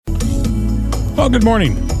Well, good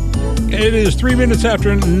morning. It is 3 minutes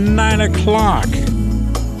after 9 o'clock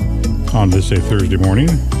on this Thursday morning.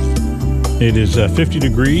 It is 50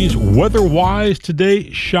 degrees. Weather-wise today,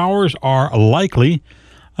 showers are likely.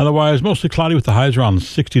 Otherwise, mostly cloudy with the highs around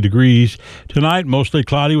 60 degrees. Tonight, mostly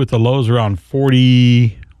cloudy with the lows around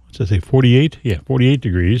 48? Yeah, 48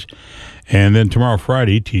 degrees. And then tomorrow,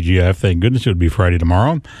 Friday, TGF, thank goodness it would be Friday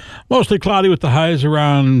tomorrow. Mostly cloudy with the highs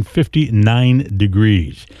around 59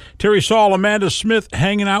 degrees. Terry Saul, Amanda Smith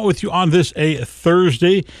hanging out with you on this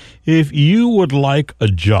Thursday. If you would like a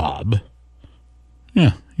job,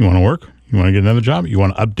 you want to work, you want to get another job, you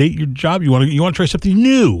want to update your job, you want to try something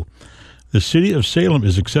new, the city of Salem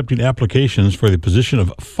is accepting applications for the position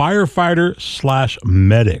of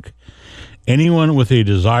firefighter/medic. Anyone with a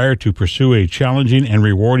desire to pursue a challenging and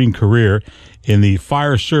rewarding career in the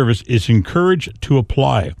fire service is encouraged to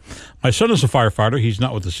apply. My son is a firefighter. He's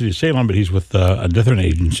not with the city of Salem, but he's with a different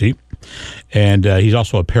agency, and he's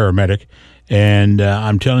also a paramedic. And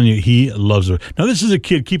I'm telling you, he loves it. Now, this is a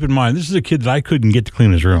kid, keep in mind, this is a kid that I couldn't get to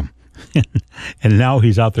clean his room. And now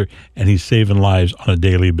he's out there, and he's saving lives on a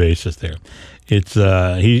daily basis there. It's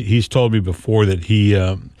he's told me before that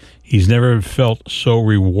he's never felt so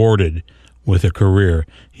rewarded with a career.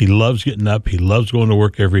 He loves getting up. He loves going to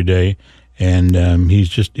work every day. And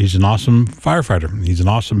he's an awesome firefighter. He's an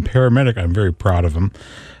awesome paramedic. I'm very proud of him.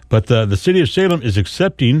 But the city of Salem is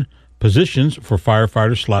accepting positions for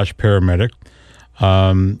firefighter/paramedic.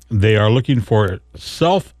 They are looking for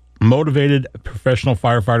self-motivated professional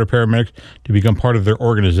firefighter paramedics to become part of their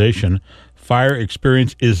organization. Fire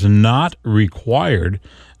experience is not required.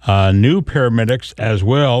 New paramedics as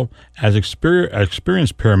well as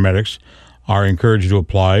experienced paramedics are encouraged to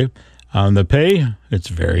apply. The pay, it's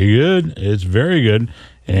very good. It's very good.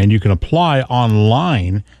 And you can apply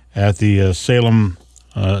online at the Salem,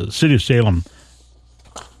 City of Salem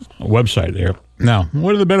website there. Now,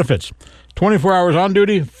 what are the benefits? 24 hours on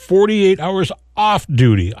duty, 48 hours off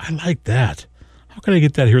duty. I like that. How can I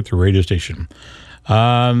get that here at the radio station?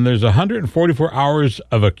 There's 144 hours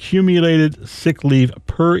of accumulated sick leave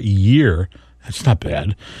per year. That's not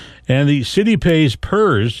bad. And the city pays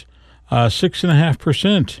PERS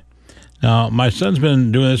 6.5%. Now, my son's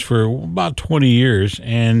been doing this for about 20 years,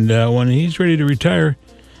 and when he's ready to retire,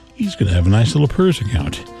 he's going to have a nice little PERS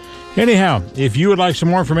account. Anyhow, if you would like some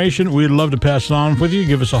more information, we'd love to pass it on with you.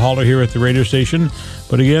 Give us a holler here at the radio station.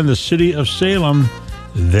 But again, the city of Salem,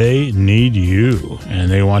 they need you,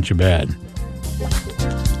 and they want you bad.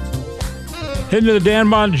 Heading to the Dan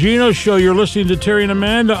Bongino Show. You're listening to Terry and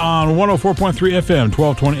Amanda on 104.3 FM,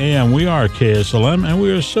 1220 AM. We are KSLM, and we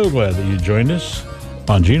are so glad that you joined us.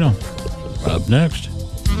 Bongino, up next.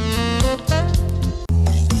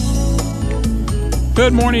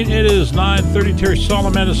 Good morning. It is 9:30. Terry Saul,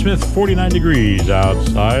 Amanda Smith, 49 degrees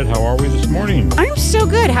outside. How are we this morning? I'm so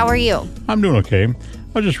good. How are you? I'm doing okay. I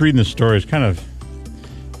was just reading the story. It's kind of,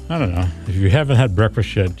 I don't know. If you haven't had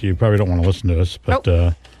breakfast yet, you probably don't want to listen to us. But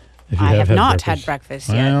if you I have not had breakfast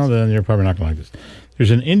yet. Well, then you're probably not going to like this.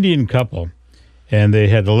 There's an Indian couple, and they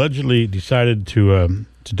had allegedly decided to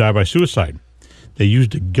die by suicide. They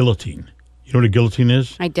used a guillotine. You know what a guillotine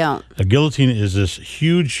is? I don't. A guillotine is this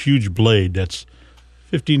huge, huge blade that's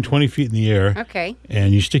 15, 20 feet in the air. Okay.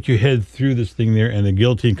 And you stick your head through this thing there, and the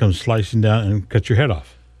guillotine comes slicing down and cuts your head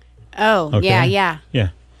off. Oh, okay? yeah.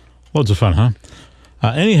 Yeah. Loads of fun, huh?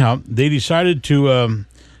 Anyhow, they decided to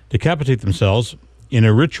decapitate themselves in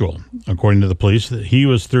a ritual, according to the police. He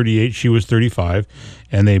was 38, she was 35,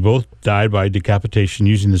 and they both died by decapitation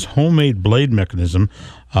using this homemade blade mechanism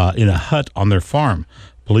in a hut on their farm.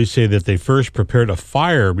 Police say that they first prepared a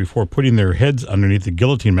fire before putting their heads underneath the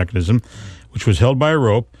guillotine mechanism, which was held by a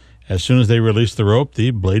rope. As soon as they released the rope,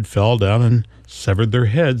 the blade fell down and severed their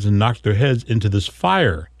heads and knocked their heads into this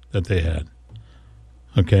fire that they had.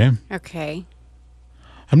 Okay? Okay.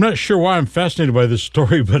 I'm not sure why I'm fascinated by this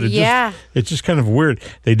story, but it's just kind of weird.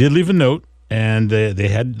 They did leave a note, and they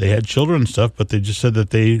had children and stuff, but they just said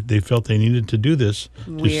that they felt they needed to do this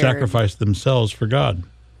to sacrifice themselves for God.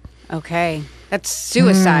 Okay. That's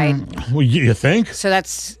suicide. Well, you think? So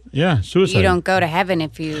that's... Yeah, suicide. You don't go to heaven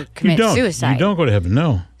if you commit suicide. You don't go to heaven,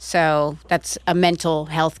 no. So that's a mental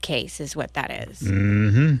health case is what that is.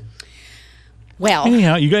 Mm-hmm. Well...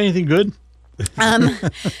 Anyhow, you got anything good?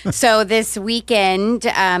 So this weekend,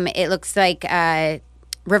 it looks like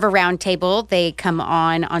River Roundtable, they come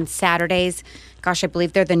on Saturdays. Gosh, I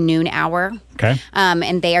believe they're the noon hour. Okay.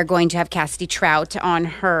 And they are going to have Cassidy Trout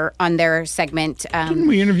on their segment. Didn't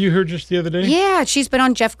we interview her just the other day? Yeah, she's been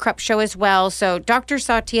on Jeff Krupp's show as well. So Dr.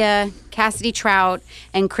 Satya, Cassidy Trout,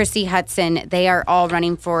 and Chrissy Hudson, they are all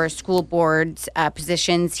running for school boards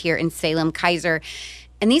positions here in Salem Kaiser.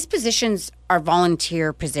 And these positions are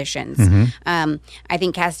volunteer positions. I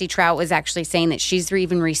think Cassidy Trout was actually saying that she's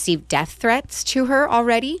even received death threats to her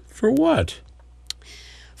already. For what?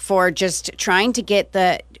 For just trying to get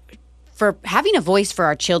for having a voice for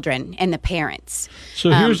our children and the parents.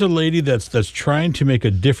 So here's a lady that's trying to make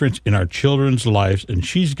a difference in our children's lives, and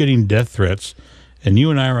she's getting death threats. And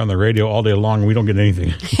you and I are on the radio all day long, and we don't get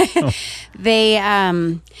anything.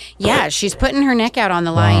 She's putting her neck out on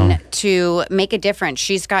the line to make a difference.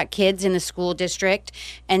 She's got kids in the school district,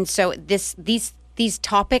 and so these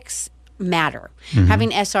topics matter.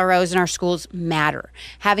 Having SROs in our schools matter.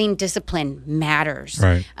 Having discipline matters.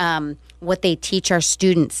 Right. What they teach our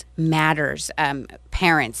students matters.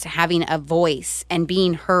 Parents having a voice and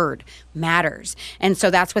being heard matters. And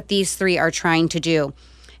so that's what these three are trying to do.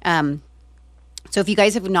 So if you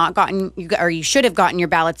guys have not gotten, or you should have gotten your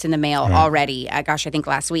ballots in the mail already, I think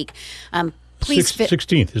last week, please.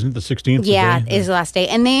 16th, isn't the 16th? Yeah, is the last day.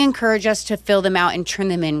 And they encourage us to fill them out and turn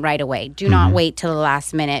them in right away. Do not wait till the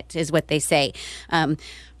last minute, is what they say.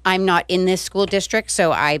 I'm not in this school district,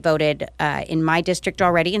 so I voted in my district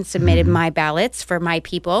already and submitted my ballots for my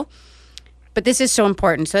people. But this is so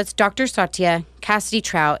important. So it's Dr. Satya, Cassidy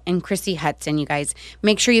Trout, and Chrissy Hudson, you guys.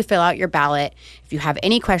 Make sure you fill out your ballot. If you have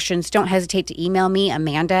any questions, don't hesitate to email me,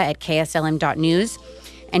 amanda@kslm.news,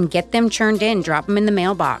 and get them churned in. Drop them in the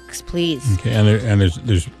mailbox, please. Okay, and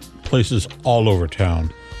there's places all over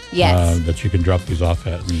town that you can drop these off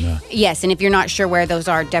at. And, yes, and if you're not sure where those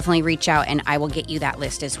are, definitely reach out, and I will get you that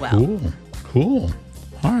list as well. Cool.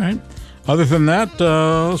 All right. Other than that,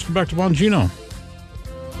 let's go back to Bongino.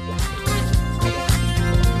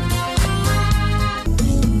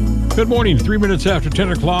 Good morning. 3 minutes after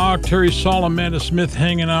 10 o'clock. Terry Saul, Amanda Smith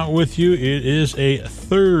hanging out with you. It is a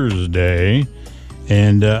Thursday.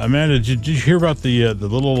 And Amanda, did you hear about the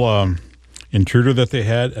little intruder that they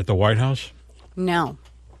had at the White House? No.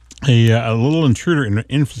 A little intruder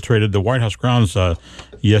infiltrated the White House grounds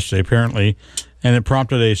yesterday, apparently, and it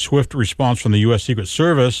prompted a swift response from the U.S. Secret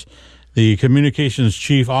Service. The communications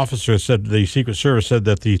chief officer said the Secret Service said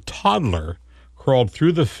that the toddler crawled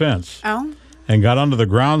through the fence and got onto the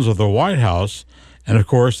grounds of the White House. And, of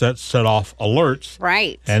course, that set off alerts.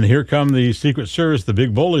 Right. And here come the Secret Service, the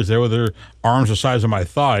big bullies there with their arms the size of my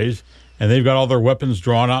thighs. And they've got all their weapons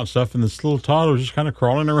drawn out and stuff. And this little toddler was just kind of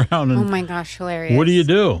crawling around. And oh, my gosh, hilarious. What do you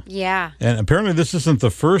do? Yeah. And apparently this isn't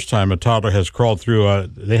the first time a toddler has crawled through.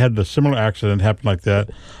 They had a similar accident happen like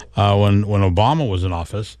that when Obama was in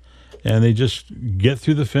office. And they just get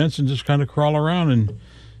through the fence and just kind of crawl around. And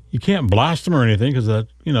you can't blast them or anything because that,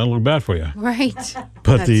 look bad for you. Right.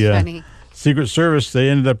 But That's funny. Secret Service, they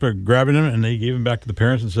ended up grabbing him and they gave him back to the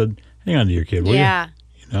parents and said, hang on to your kid, will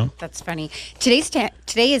you? That's funny.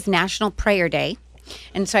 Today is National Prayer Day.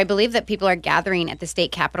 And so I believe that people are gathering at the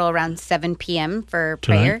state capitol around 7 p.m. for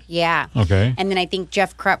prayer. Tonight? Yeah. Okay. And then I think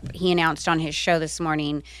Jeff Krupp, he announced on his show this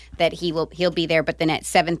morning that he'll be there. But then at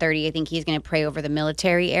 7:30, I think he's going to pray over the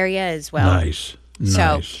military area as well. Nice.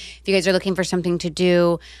 So if you guys are looking for something to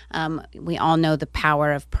do, we all know the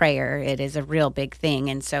power of prayer. It is a real big thing.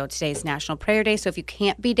 And so today's National Prayer Day. So if you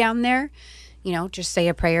can't be down there, just say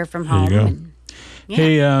a prayer from home. There you go.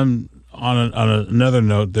 Hey, on another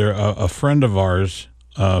note, there a friend of ours,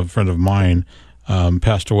 a friend of mine,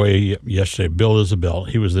 passed away yesterday. Bill Isabel.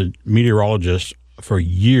 He was a meteorologist for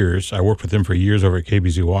years. I worked with him for years over at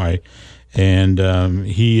KBZY, and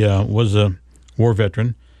he was a war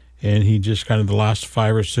veteran. And he just kind of the last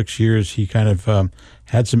 5 or 6 years, he kind of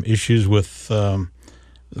had some issues with the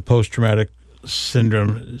post-traumatic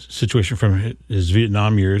syndrome situation from his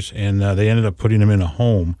Vietnam years, and they ended up putting him in a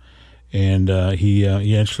home. And he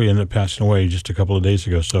actually ended up passing away just a couple of days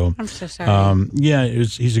ago. So I'm so sorry.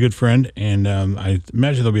 He's a good friend, and I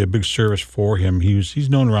imagine there'll be a big service for him. He's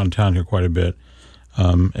known around town here quite a bit.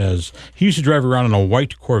 As he used to drive around in a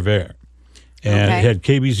white Corvair. And it had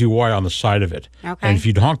KBZY on the side of it. Okay. And if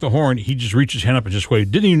you'd honk the horn, he'd just reach his hand up and just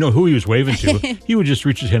wave. Didn't even know who he was waving to. He would just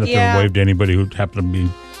reach his hand up there and wave to anybody who happened to be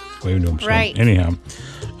waving to him. So anyhow,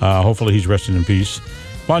 hopefully he's resting in peace.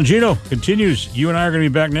 Bongino continues. You and I are going to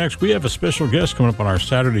be back next. We have a special guest coming up on our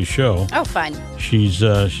Saturday show. Oh, fun. She's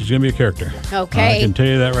going to be a character. Okay. I can tell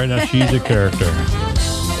you that right now. She's a character.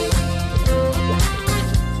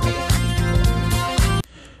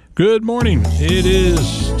 Good morning. It is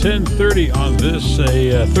 10:30 on this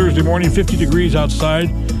Thursday morning, 50 degrees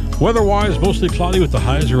outside. Weather-wise, mostly cloudy with the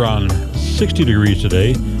highs around 60 degrees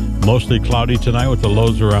today. Mostly cloudy tonight with the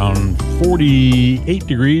lows around 48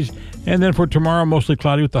 degrees. And then for tomorrow, mostly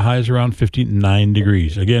cloudy with the highs around 59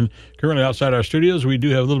 degrees. Again, currently outside our studios, we do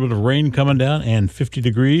have a little bit of rain coming down and 50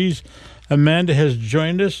 degrees. Amanda has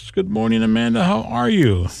joined us. Good morning, Amanda. How are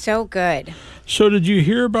you? So good. So, did you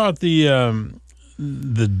hear about the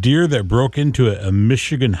deer that broke into a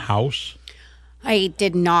Michigan house? I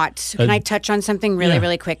did not. Can I touch on something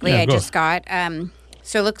really quickly? Yeah, I go. just got.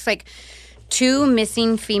 So it looks like 2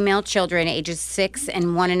 missing female children, ages 6 and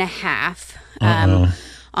 1.5.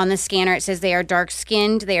 On the scanner, it says they are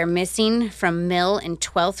dark-skinned. They are missing from Mill and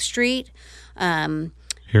 12th Street.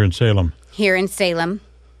 Here in Salem. Here in Salem.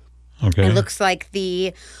 Okay. It looks like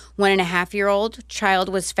the 1.5-year-old child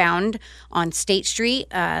was found on State Street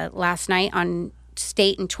last night on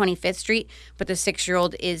State and 25th Street, but the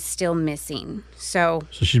 6-year-old is still missing. So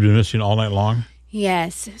she's been missing all night long?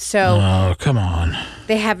 Yes. So Oh, come on.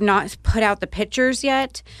 they have not put out the pictures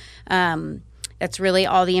yet. That's really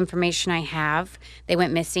all the information I have. They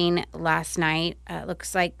went missing last night.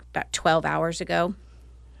 Looks like about 12 hours ago.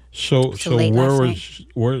 So late where last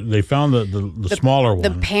where they found the smaller one?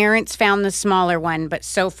 The parents found the smaller one, but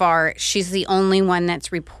so far she's the only one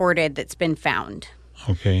that's reported that's been found.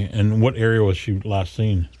 Okay. And what area was she last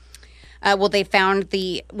seen? Well, they found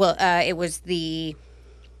it was they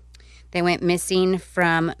went missing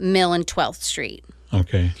from Mill and 12th Street.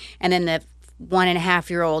 Okay. And then the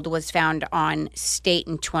 1.5-year-old was found on State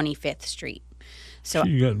and 25th Street. So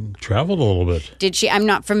You got traveled a little bit. did she? I'm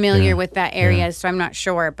not familiar with that area, so I'm not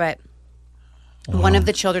sure. But one of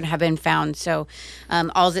the children have been found. So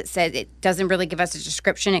all it says, it doesn't really give us a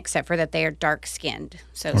description except for that they are dark skinned.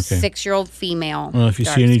 So 6-year-old female. Well, if you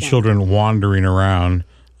see any children wandering around,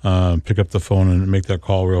 pick up the phone and make that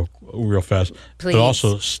call real fast. Please. But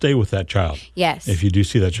also stay with that child. Yes. If you do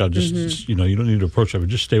see that child, just you don't need to approach them, but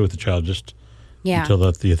just stay with the child until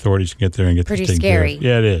the authorities can get there and get Pretty this taken care of. scary.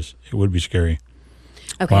 Yeah, it is. It would be scary.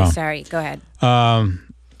 Okay, Wow. sorry. Go ahead.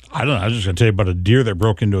 I don't know. I was just going to tell you about a deer that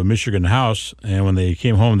broke into a Michigan house, and when they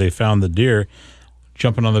came home, they found the deer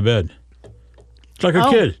jumping on the bed. It's like a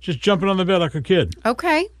kid, just jumping on the bed like a kid.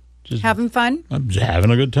 Okay. Just Having fun? I'm just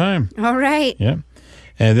having a good time. All right. Yeah.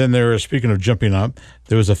 And then there was, speaking of jumping up,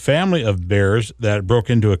 there was a family of bears that broke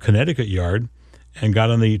into a Connecticut yard and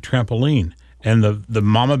got on the trampoline. And the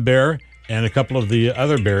mama bear and a couple of the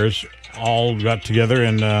other bears all got together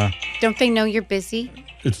and Don't they know you're busy?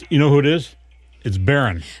 it's, you know who it is? It's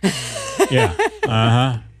Baron. Yeah.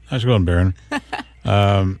 Uh-huh. How's it going, Baron?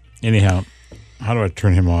 Anyhow, how do I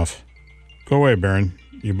turn him off? Go away, Baron.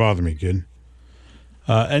 You bother me, kid.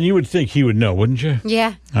 And you would think he would know, wouldn't you?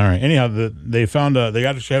 Yeah. All right. Anyhow, they found they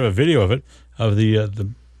actually have a video of it of the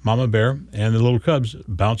mama bear and the little cubs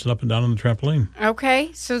bouncing up and down on the trampoline, Okay.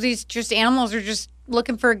 So these just animals are just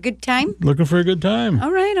looking for a good time? looking for a good time.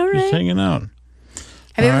 All right. All Just right. hanging out.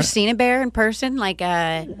 Have you all ever right. seen a bear in person? Like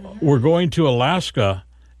We're going to Alaska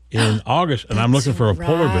in August, and I'm looking for a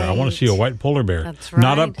polar bear. I want to see a white polar bear. That's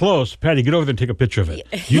Not right. up close. Patty, get over there and take a picture of it.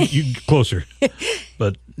 You closer.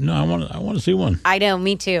 But no, I want to see one. I know,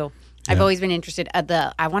 me too. I've always been interested.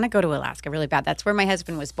 I want to go to Alaska really bad. That's where my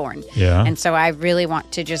husband was born. Yeah. And so I really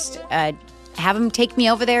want to just have him take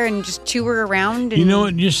me over there and just tour around. And You know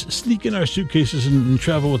what? Just sneak in our suitcases and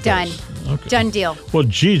travel with Done. us. Okay. Done deal. Well,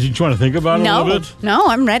 geez, did you want to think about it a little bit? No,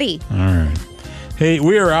 I'm ready. All right. Hey,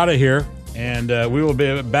 we are out of here, and we will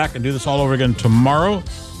be back and do this all over again tomorrow.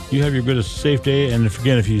 You have your good, safe day, and if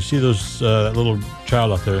you see that little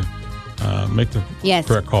child out there, make the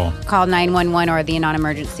correct call. Call 911 or the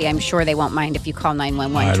non-emergency. I'm sure they won't mind if you call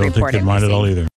 911 I to don't think report they'd it mind at missing. all either.